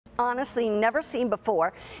honestly never seen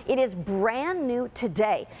before. It is brand new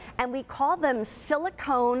today, and we call them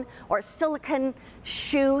silicone or silicone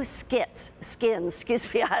shoe skins.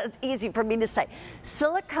 Excuse me, it's easy for me to say.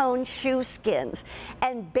 Silicone shoe skins.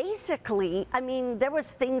 And basically, I mean, there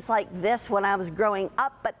was things like this when I was growing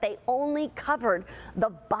up, but they only covered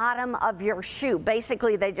the bottom of your shoe.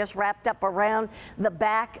 Basically, they just wrapped up around the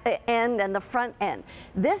back end and the front end.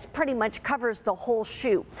 This pretty much covers the whole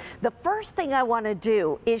shoe. The first thing I want to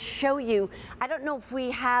do is show you, I don't know if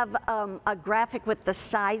we have a graphic with the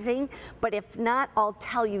sizing, but if not, I'll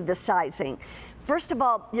tell you the sizing. First of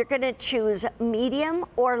all, you're going to choose medium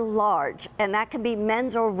or large, and that can be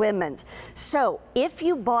men's or women's. So if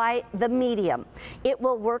you buy the medium, it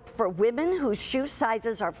will work for women whose shoe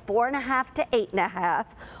sizes are 4.5 to 8.5,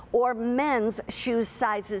 or men's shoe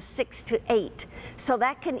sizes 6 to 8. So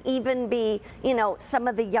that can even be, you know, some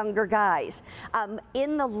of the younger guys.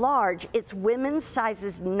 In the large, it's women's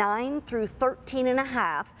sizes 9 through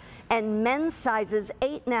 13.5, and men's sizes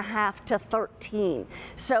 8.5 to 13.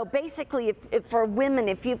 So basically, if for women,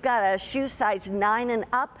 if you've got a shoe size 9 and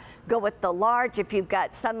up, go with the large. If you've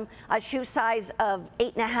got a shoe size of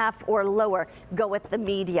 8.5 or lower, go with the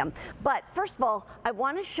medium. But first of all, I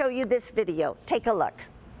want to show you this video. Take a look.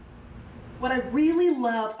 What I really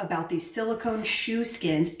love about these silicone shoe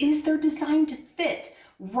skins is they're designed to fit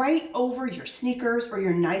right over your sneakers or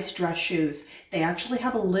your nice dress shoes. They actually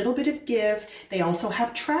have a little bit of give. They also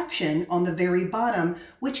have traction on the very bottom,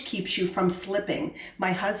 which keeps you from slipping.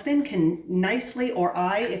 My husband can nicely, or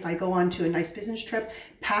I, if I go on to a nice business trip,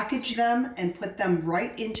 package them and put them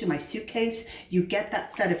right into my suitcase. You get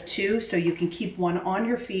that set of 2, so you can keep one on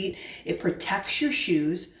your feet. It protects your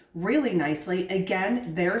shoes really nicely.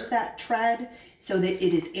 Again, there's that tread so that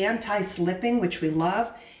it is anti-slipping, which we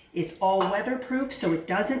love. It's all weatherproof, so it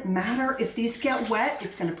doesn't matter if these get wet.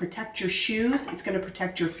 It's going to protect your shoes, it's going to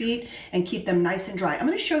protect your feet, and keep them nice and dry. I'm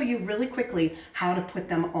going to show you really quickly how to put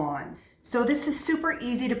them on. So this is super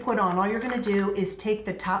easy to put on. All you're going to do is take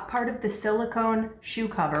the top part of the silicone shoe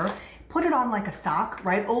cover, put it on like a sock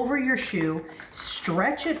right over your shoe,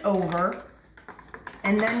 stretch it over,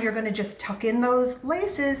 and then you're going to just tuck in those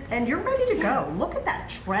laces, and you're ready to go. Look at that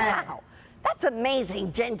tread. Wow. That's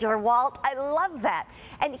amazing, Ginger Walt. I love that.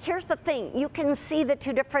 And here's the thing. You can see the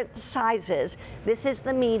 2 different sizes. This is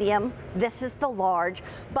the medium. This is the large.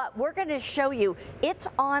 But we're going to show you, it's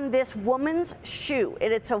on this woman's shoe.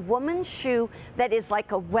 And it's a woman's shoe that is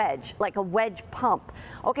like a wedge pump.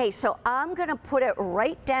 Okay, so I'm going to put it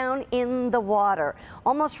right down in the water.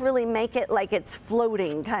 Almost really make it like it's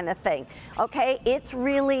floating kind of thing. Okay, it's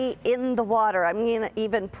really in the water. I'm going to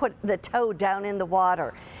even put the toe down in the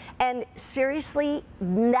water. And seriously,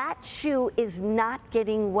 that shoe is not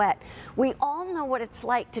getting wet. We all know what it's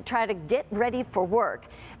like to try to get ready for work.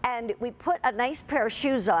 And we put a nice pair of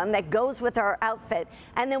shoes on that goes with our outfit,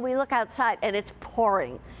 and then we look outside and it's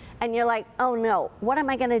pouring. And you're like, oh no, what am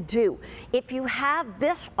I gonna do? If you have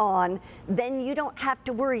this on, then you don't have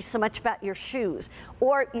to worry so much about your shoes.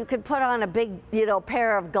 Or you could put on a big, you know,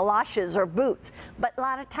 pair of galoshes or boots. But a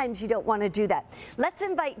lot of times you don't wanna do that. Let's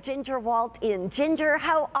invite Ginger Walt in. Ginger,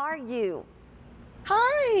 how are you?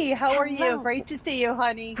 Hi, how are you? Great to see you,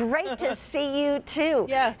 honey. Great to see you too.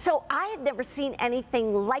 Yeah. So I had never seen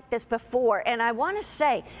anything like this before, and I want to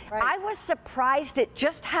say, I was surprised at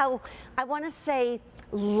just how, I want to say,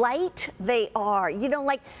 light they are. You know,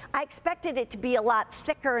 like I expected it to be a lot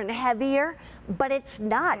thicker and heavier, but it's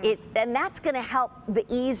not. And that's going to help the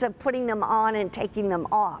ease of putting them on and taking them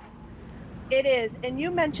off. It is, and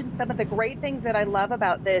you mentioned some of the great things that I love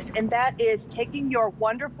about this, and that is taking your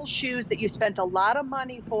wonderful shoes that you spent a lot of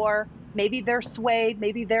money for. Maybe they're suede,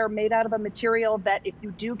 maybe they're made out of a material that if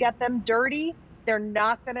you do get them dirty, they're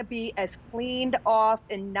not going to be as cleaned off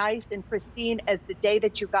and nice and pristine as the day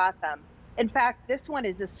that you got them. In fact, this one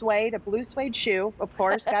is a suede, a blue suede shoe, of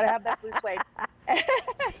course, got to have that blue suede.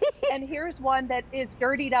 And here's one that is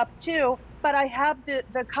dirtied up too, but I have the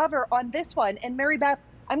cover on this one. And Mary Beth,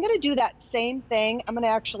 I'm going to do that same thing. I'm going to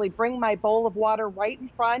actually bring my bowl of water right in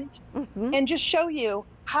front and just show you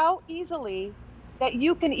how easily that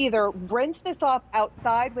you can either rinse this off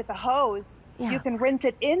outside with a hose, you can rinse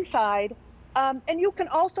it inside, and you can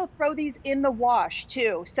also throw these in the wash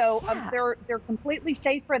too. So they're completely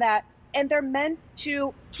safe for that, and they're meant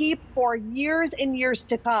to keep for years and years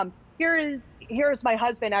to come. Here's my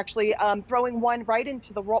husband actually throwing one right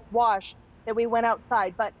into the wash that we went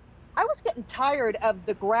outside, but I was getting tired of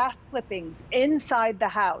the grass clippings inside the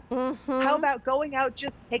house. How about going out,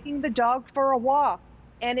 just taking the dog for a walk,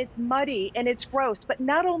 and it's muddy and it's gross, but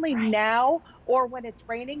not only now or when it's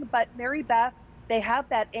raining, but Mary Beth, they have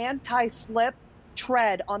that anti-slip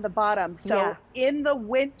tread on the bottom. So in the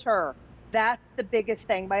winter, that's the biggest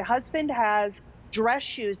thing. My husband has dress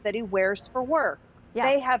shoes that he wears for work.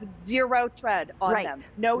 They have 0 tread on them,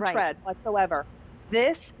 no tread whatsoever.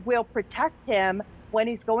 This will protect him when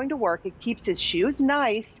he's going to work. It keeps his shoes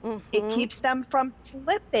nice. It keeps them from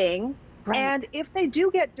slipping. And if they do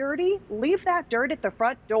get dirty, leave that dirt at the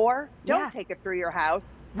front door. Don't take it through your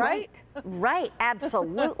house. Right,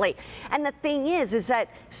 absolutely. And the thing is that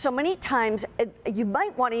so many times you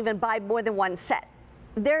might want to even buy more than one set.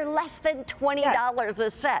 They're less than $20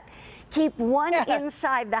 a set. Keep one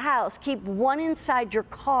inside the house, keep one inside your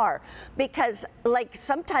car, because like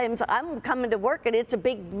sometimes I'm coming to work and it's a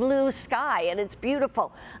big blue sky and it's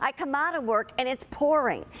beautiful. I come out of work and it's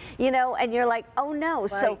pouring, you know, and you're like, oh no.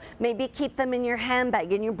 So maybe keep them in your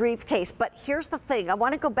handbag, in your briefcase. But here's the thing, I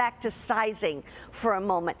want to go back to sizing for a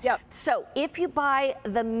moment. So if you buy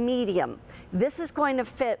the medium, this is going to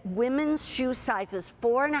fit women's shoe sizes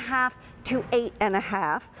 4.5 to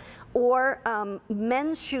 8.5. or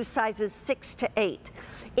men's shoe sizes 6 to 8.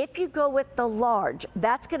 If you go with the large,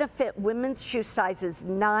 that's going to fit women's shoe sizes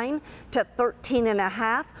 9 to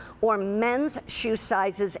 13.5, or men's shoe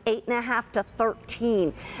sizes 8.5 to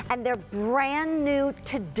 13. And they're brand new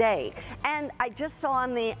today. And I just saw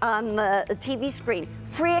on the TV screen,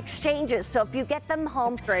 free exchanges. So if you get them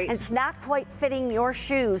home and it's not quite fitting your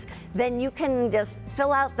shoes, then you can just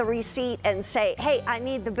fill out the receipt and say, hey, I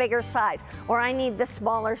need the bigger size, or I need the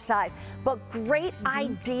smaller size. But great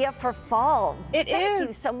idea for fall. Thank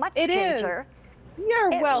you so much, Ginger.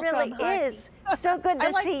 You're welcome. It really is. So good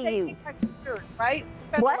to see you. Right?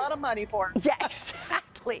 Spend a lot of money for it. Yeah,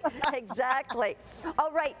 exactly. Exactly.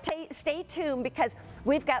 All right, stay tuned, because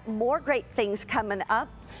we've got more great things coming up.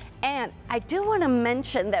 And I do want to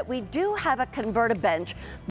mention that we do have a convert-a-bench